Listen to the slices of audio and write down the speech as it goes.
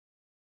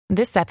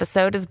This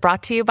episode is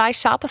brought to you by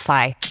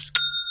Shopify.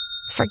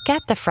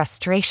 Forget the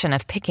frustration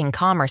of picking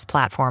commerce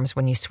platforms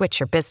when you switch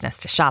your business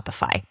to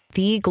Shopify,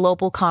 the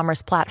global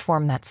commerce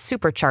platform that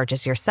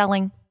supercharges your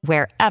selling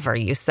wherever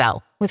you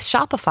sell. With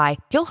Shopify,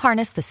 you'll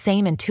harness the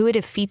same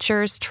intuitive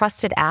features,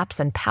 trusted apps,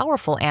 and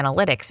powerful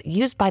analytics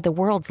used by the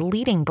world's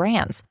leading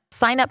brands.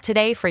 Sign up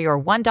today for your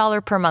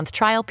 $1 per month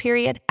trial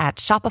period at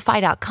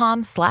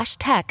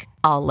shopify.com/tech,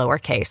 all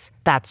lowercase.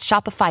 That's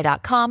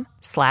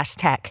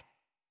shopify.com/tech.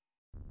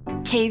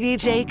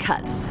 KVJ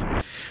Cuts.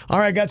 All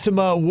right, got some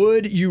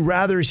would you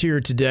rathers here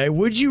today.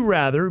 Would you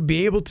rather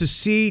be able to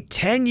see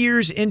 10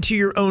 years into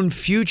your own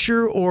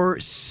future or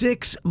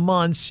 6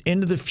 months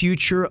into the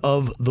future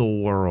of the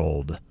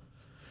world?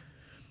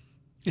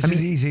 This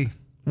is easy.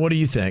 What do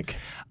you think?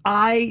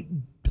 I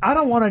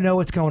don't want to know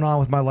what's going on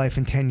with my life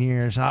in 10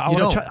 years. I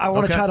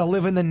want to try to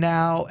live in the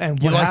now and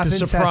what you like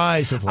happens. The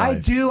surprise of life. I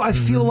do. I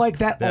feel like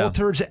that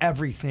alters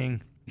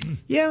everything.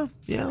 Yeah.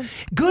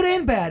 Good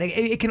and bad.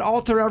 It can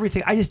alter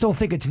everything. I just don't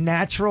think it's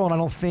natural, and I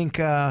don't think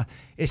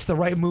it's the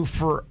right move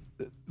for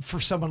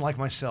someone like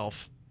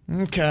myself.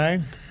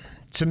 Okay.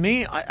 To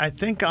me, I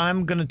think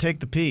I'm going to take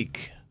the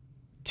peek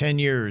 10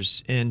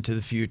 years into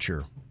the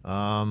future.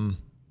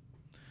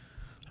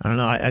 I don't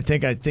know. I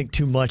think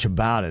too much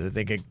about it. I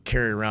think I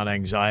carry around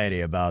anxiety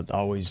about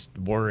always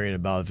worrying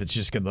about if it's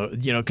just going to,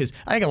 because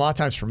I think a lot of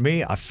times for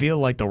me, I feel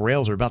like the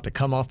rails are about to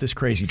come off this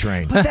crazy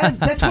train. But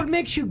that's what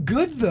makes you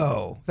good,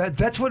 though.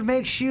 That's what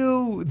makes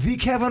you the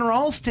Kevin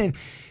Ralston.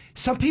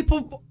 Some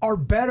people are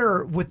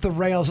better with the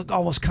rails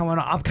almost coming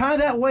off. I'm kind of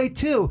that way,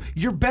 too.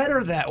 You're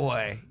better that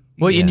way.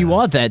 Well, and you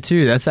want that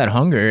too. That's that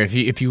hunger.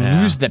 If you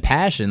lose the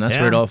passion, that's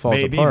where it all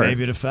falls apart.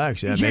 Maybe it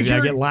affects. Yeah, maybe I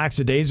get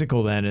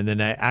lackadaisical then, and then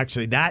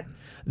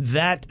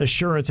that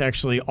assurance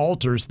actually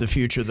alters the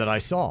future that I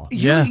saw.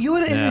 You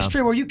in an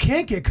industry where you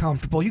can't get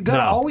comfortable. You got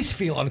to always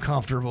feel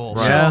uncomfortable.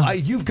 Right. So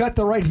you've got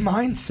the right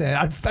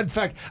mindset. In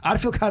fact, I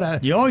feel kind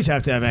of... You always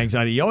have to have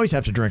anxiety. You always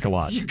have to drink a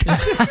lot.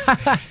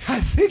 I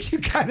think you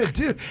kind of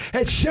do.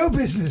 It's show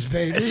business,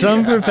 baby.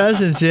 Some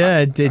professions,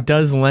 it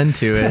does lend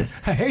to it.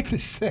 I hate to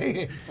say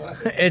it, but...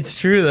 It's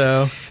true,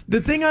 though.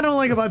 The thing I don't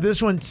like about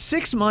this one,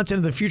 6 months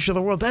into the future of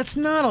the world, that's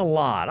not a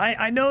lot.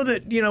 I know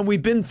that,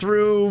 we've been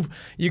through,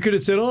 you could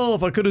have said,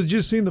 if I could have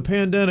just seen the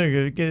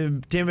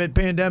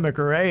pandemic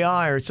or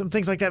AI or some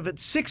things like that, but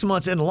 6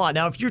 months in a lot.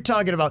 Now, if you're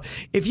talking about,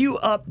 if you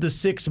up the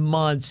 6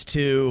 months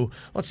to,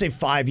 let's say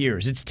 5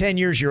 years, it's 10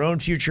 years your own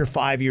future,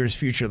 5 years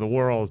future of the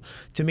world.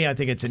 To me, I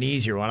think it's an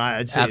easier one.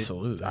 I'd say,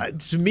 absolutely.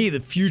 To me,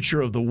 the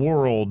future of the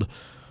world,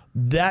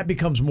 that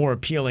becomes more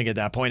appealing at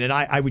that point, and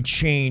I would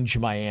change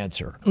my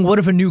answer. What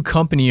if a new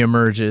company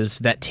emerges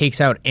that takes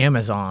out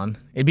Amazon?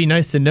 It'd be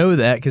nice to know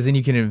that, because then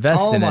you can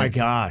invest in it. Oh, my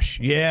gosh.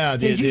 Yeah,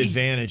 the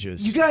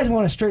advantages. You guys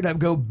want to straight up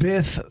go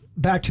Biff,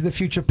 Back to the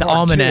Future The Part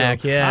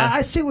Almanac, 2. yeah.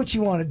 I see what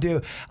you want to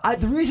do.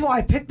 The reason why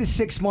I picked the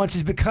 6 months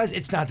is because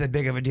it's not that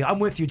big of a deal. I'm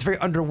with you. It's very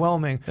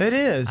underwhelming. It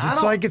is.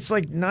 It's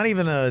like not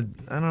even I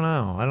don't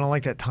know. I don't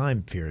like that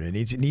time period.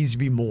 It needs to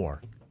be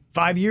more.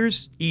 5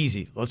 years?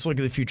 Easy. Let's look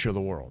at the future of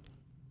the world.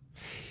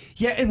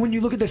 Yeah, and when you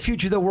look at the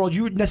future of the world,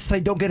 you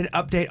necessarily don't get an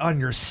update on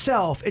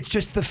yourself. It's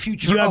just the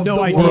future of the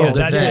world. You have no idea.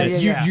 That's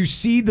it. Yeah. You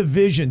see the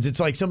visions.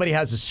 It's like somebody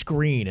has a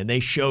screen and they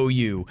show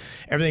you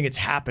everything that's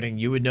happening.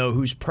 You would know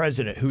who's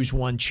president, who's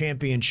won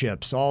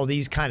championships, all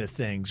these kind of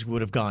things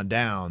would have gone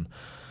down.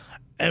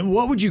 And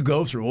what would you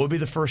go through? What would be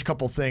the first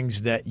couple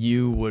things that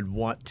you would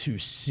want to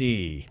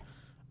see?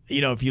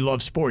 If you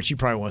love sports, you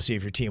probably want to see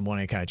if your team won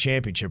any kind of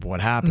championship.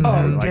 What happened?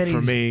 Like for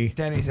me,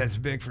 Denny's. That's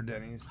big for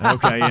Denny's.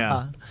 Okay,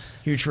 yeah,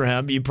 huge for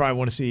him. You probably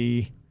want to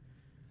see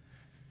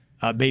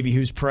maybe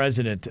who's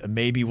president,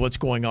 maybe what's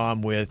going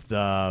on with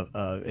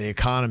the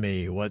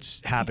economy,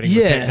 what's happening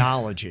with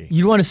technology.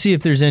 You'd want to see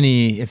if there's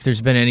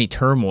been any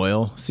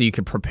turmoil, so you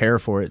could prepare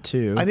for it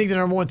too. I think the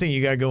number one thing,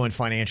 you got to go in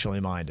financially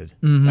minded.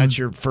 Mm-hmm. That's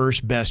your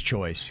first best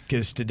choice,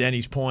 because to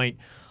Denny's point,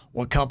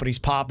 what company's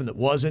popping that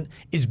wasn't?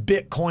 Is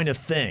Bitcoin a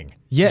thing?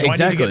 Yeah, Do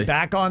exactly. I need to get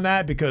back on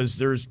that? Because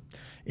there's,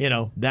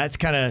 that's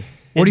kind of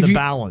in the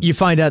balance. You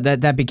find out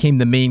that became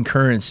the main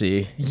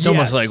currency. It's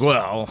almost like,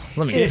 well,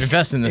 let me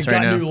invest in this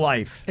right now. It got new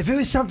life. If it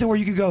was something where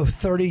you could go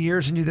 30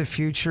 years into the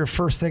future,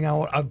 first thing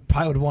I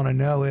probably would want to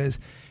know is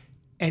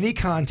any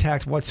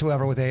contact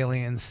whatsoever with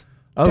aliens.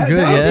 Oh, good,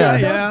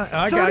 yeah.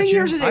 I got you. 30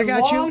 years is a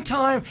long long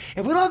time.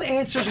 If we don't have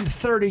answers in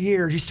 30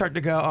 years, you start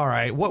to go, all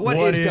right, what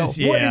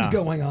is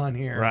going on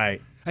here?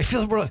 Right. I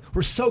feel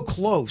we're so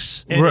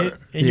close. And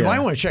you might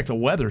want to check the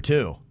weather,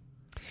 too.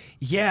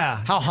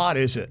 Yeah. How hot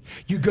is it?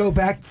 You go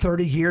back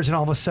 30 years and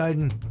all of a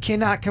sudden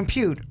cannot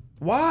compute.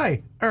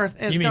 Why? Earth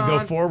is gone. You mean go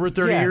forward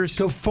 30 years?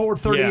 Go forward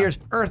 30 years.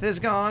 Earth is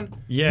gone.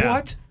 Yeah.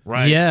 What?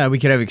 Right. Yeah, we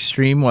could have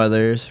extreme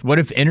weathers. What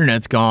if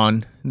internet's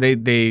gone?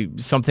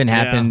 Something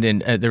happened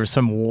and there was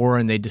some war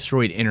and they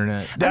destroyed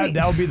internet.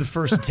 That would be the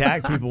first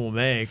attack people will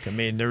make. I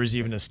mean, there was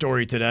even a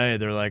story today.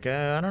 They're like,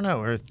 I don't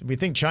know. We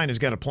think China's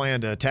got a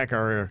plan to attack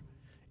our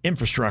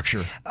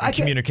infrastructure and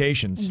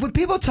communications. When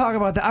people talk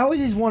about that, I always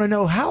just want to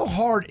know, how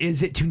hard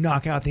is it to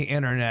knock out the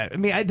internet? I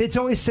mean, it's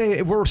always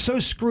say we're so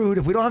screwed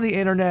if we don't have the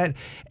internet,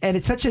 and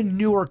it's such a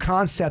newer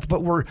concept,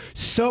 but we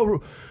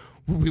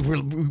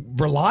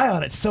rely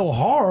on it so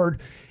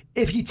hard.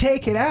 If you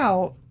take it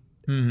out,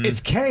 it's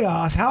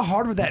chaos. How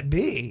hard would that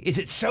be? Is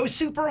it so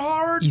super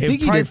hard? It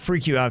would probably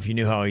freak you out if you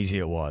knew how easy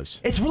it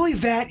was. It's really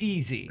that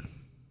easy.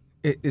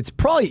 It's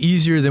probably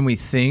easier than we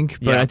think,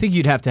 but Yeah. I think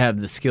you'd have to have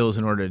the skills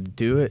in order to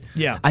do it.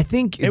 Yeah. I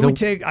think it would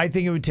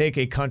take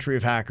a country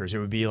of hackers. It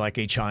would be like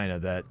a China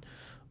that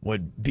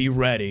would be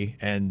ready,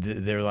 and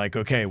they're like,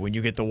 okay, when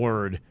you get the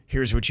word,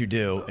 here's what you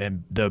do,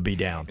 and they'll be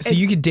down. So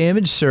you could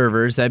damage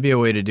servers. That'd be a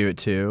way to do it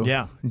too.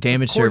 Yeah.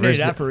 Damage Coordinated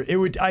servers.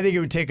 effort. I think it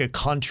would take a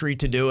country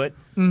to do it.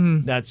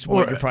 That's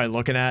what you're probably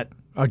looking at.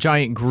 A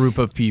giant group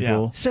of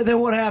people. So then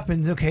what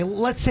happens? Okay,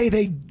 let's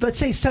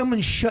say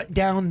someone shut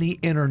down the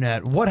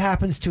internet. What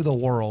happens to the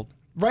world?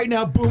 Right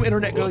now, boom,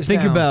 internet goes down.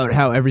 Think about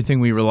how everything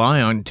we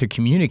rely on to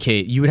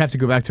communicate. You would have to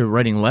go back to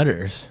writing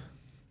letters.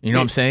 You know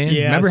what I'm saying?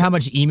 Yeah, Remember how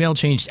much email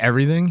changed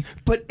everything?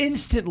 But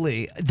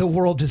instantly, the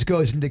world just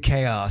goes into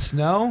chaos,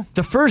 no?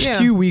 The first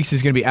few weeks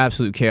is going to be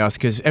absolute chaos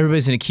because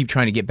everybody's going to keep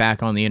trying to get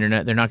back on the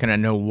internet. They're not going to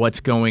know what's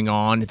going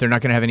on. They're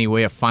not going to have any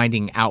way of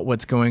finding out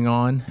what's going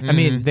on. I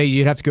mean,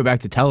 you'd have to go back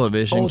to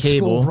television, Old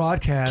cable, school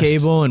broadcast.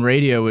 cable, and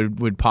radio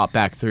would pop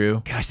back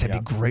through. Gosh, that'd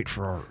be great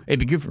for our... It'd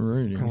be good for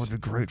radio. That would be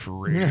great for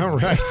radio.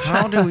 Right.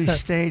 How do we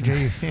stage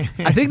a...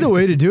 I think the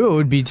way to do it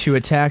would be to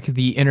attack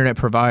the internet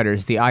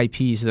providers, the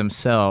IPs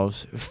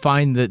themselves,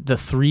 find the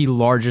three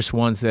largest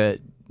ones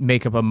that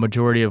make up a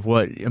majority of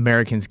what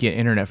Americans get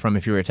internet from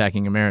if you were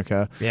attacking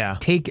America. Yeah.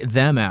 Take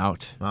them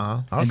out.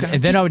 Okay.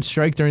 And then I would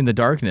strike during the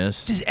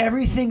darkness. Just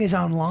everything is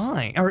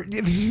online. Or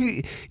if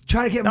you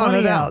try to get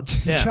money out.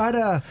 Yeah. Try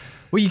to...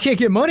 Well, you can't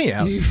get money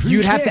out.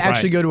 You'd have to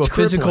actually go to a It's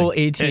physical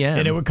crippling. ATM.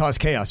 And it would cause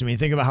chaos. I mean,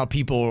 think about how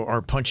people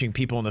are punching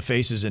people in the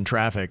faces in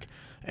traffic,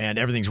 and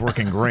everything's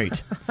working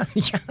great.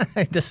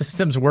 The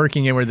system's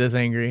working and we're this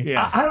angry.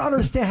 Yeah. I don't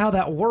understand how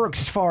that works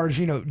as far as,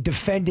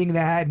 defending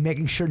that and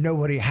making sure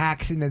nobody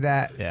hacks into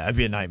that. Yeah, that'd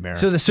be a nightmare.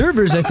 So the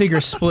servers, I think, are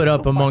split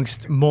up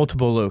amongst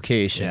multiple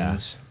locations. yeah.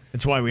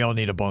 That's why we all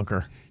need a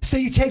bunker. So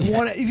you take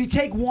one, if you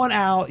take one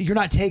out, you're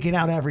not taking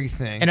out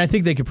everything. And I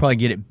think they could probably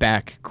get it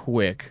back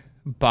quick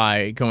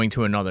by going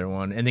to another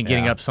one and then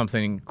getting up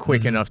something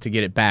quick enough to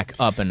get it back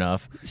up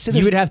enough. So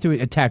you would have to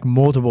attack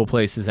multiple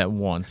places at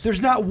once.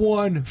 There's not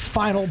one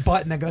final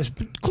button that goes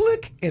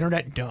click,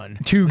 internet done.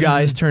 Two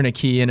guys turn a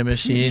key in a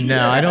machine.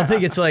 No, I don't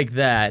think it's like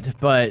that.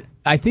 But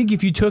I think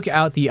if you took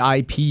out the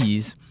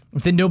IPs,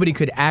 then nobody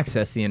could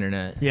access the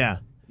internet. Yeah.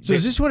 So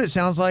is this what it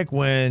sounds like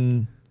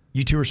when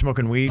you two were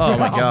smoking weed? Oh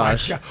my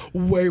gosh. God,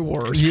 way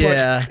worse.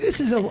 Yeah. But this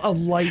is a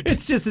light.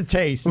 It's just a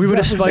taste. We would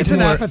have spiked It's an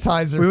more.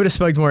 appetizer. We would have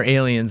spiked more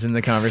aliens in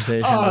the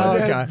conversation.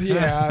 okay.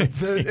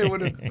 It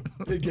would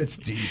have. It gets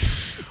deep.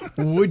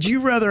 Would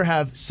you rather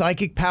have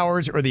psychic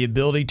powers or the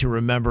ability to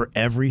remember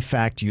every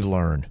fact you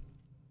learn?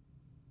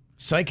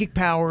 Psychic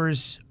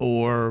powers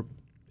or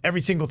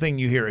every single thing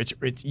you hear. It's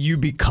you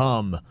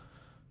become.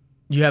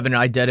 You have an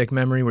eidetic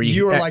memory where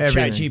You are like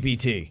everything.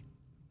 ChatGPT.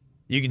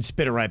 You can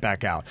spit it right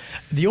back out.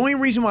 The only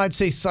reason why I'd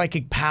say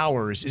psychic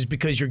powers is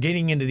because you're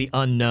getting into the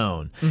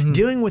unknown.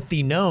 Dealing with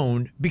the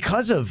known,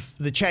 because of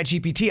the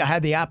ChatGPT, I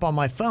had the app on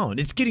my phone.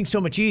 It's getting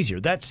so much easier.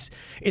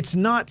 It's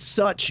not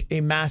such a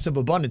massive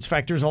abundance. In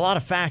fact, there's a lot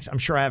of facts I'm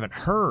sure I haven't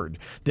heard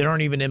that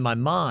aren't even in my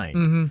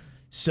mind.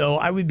 So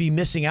I would be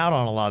missing out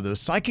on a lot of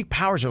those. Psychic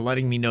powers are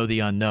letting me know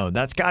the unknown.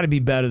 That's got to be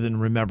better than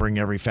remembering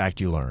every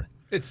fact you learn.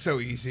 It's so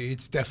easy.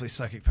 It's definitely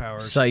psychic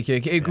powers.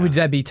 Psychic. Would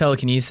that be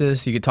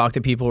telekinesis? You could talk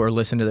to people or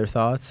listen to their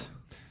thoughts?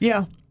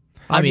 Yeah.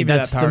 I mean, give you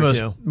that's that the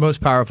power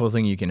most powerful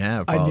thing you can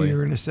have, I probably. knew you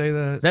were going to say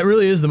that. That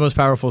really is the most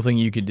powerful thing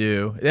you could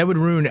do. That would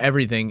ruin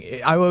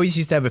everything. I always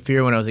used to have a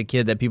fear when I was a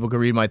kid that people could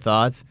read my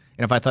thoughts.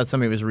 And if I thought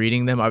somebody was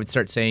reading them, I would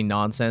start saying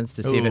nonsense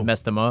to see if it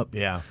messed them up.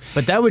 Yeah.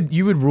 But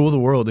you would rule the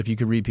world if you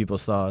could read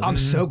people's thoughts. I'm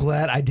so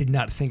glad I did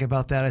not think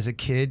about that as a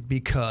kid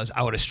because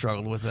I would have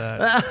struggled with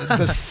that.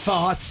 The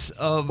thoughts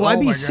of. Well, I'd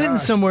be sitting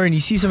somewhere and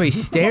you see somebody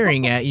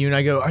staring at you, and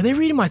I go, "Are they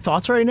reading my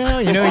thoughts right now?"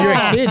 You know, you're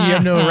a kid, you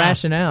have no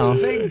rationale.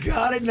 Thank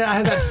God I did not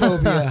have that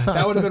phobia.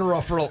 That would have been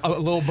rough for a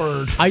little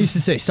bird. I used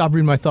to say, "Stop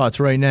reading my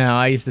thoughts right now."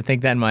 I used to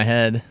think that in my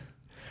head.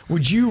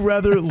 Would you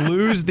rather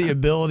lose the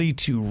ability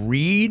to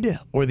read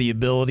or the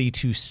ability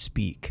to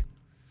speak?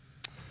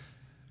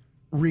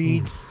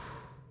 Read.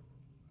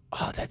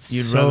 Oh, that's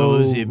You'd so rather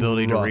lose the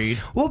ability rough. to read?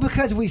 Well,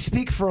 because we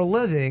speak for a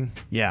living,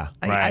 Yeah,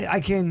 right. I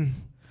can.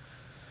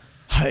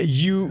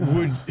 You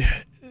would.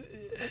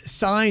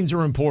 Signs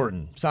are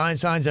important.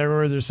 Signs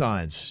everywhere there's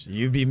signs.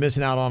 You'd be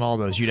missing out on all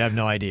those. You'd have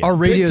no idea. Our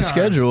radio Big time.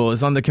 schedule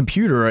is on the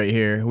computer right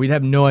here. We'd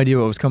have no idea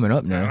what was coming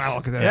up next. I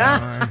look at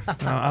that.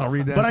 I don't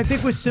read that. But I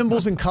think with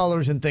symbols and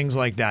colors and things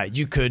like that,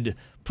 you could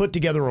put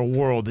together a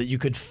world that you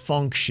could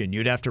function.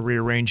 You'd have to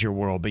rearrange your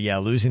world. But yeah,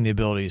 losing the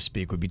ability to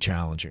speak would be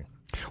challenging.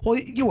 Well,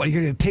 you're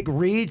going to pick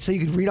read so you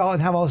could read all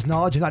and have all this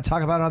knowledge and not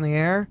talk about it on the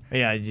air?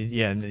 Yeah,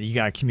 and you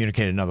got to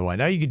communicate another way.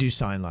 Now you could do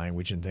sign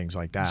language and things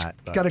like that.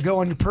 Got to go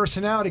on your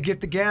personality,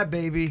 get the gab,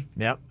 baby.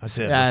 Yep, that's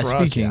it. Yeah, But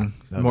for speaking, us,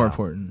 no more doubt.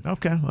 important.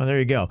 Okay, well, there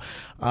you go.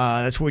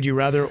 That's Would You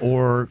Rather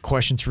or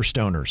Questions for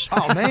Stoners.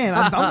 Oh, man,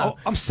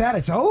 I'm sad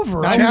it's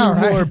over.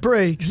 Two more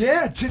breaks.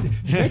 Yeah,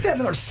 make that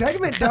another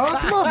segment, dog.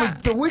 Come on,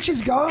 the witch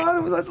is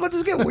gone. Let's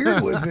just get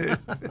weird with it.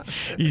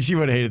 You see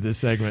what I hated this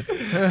segment.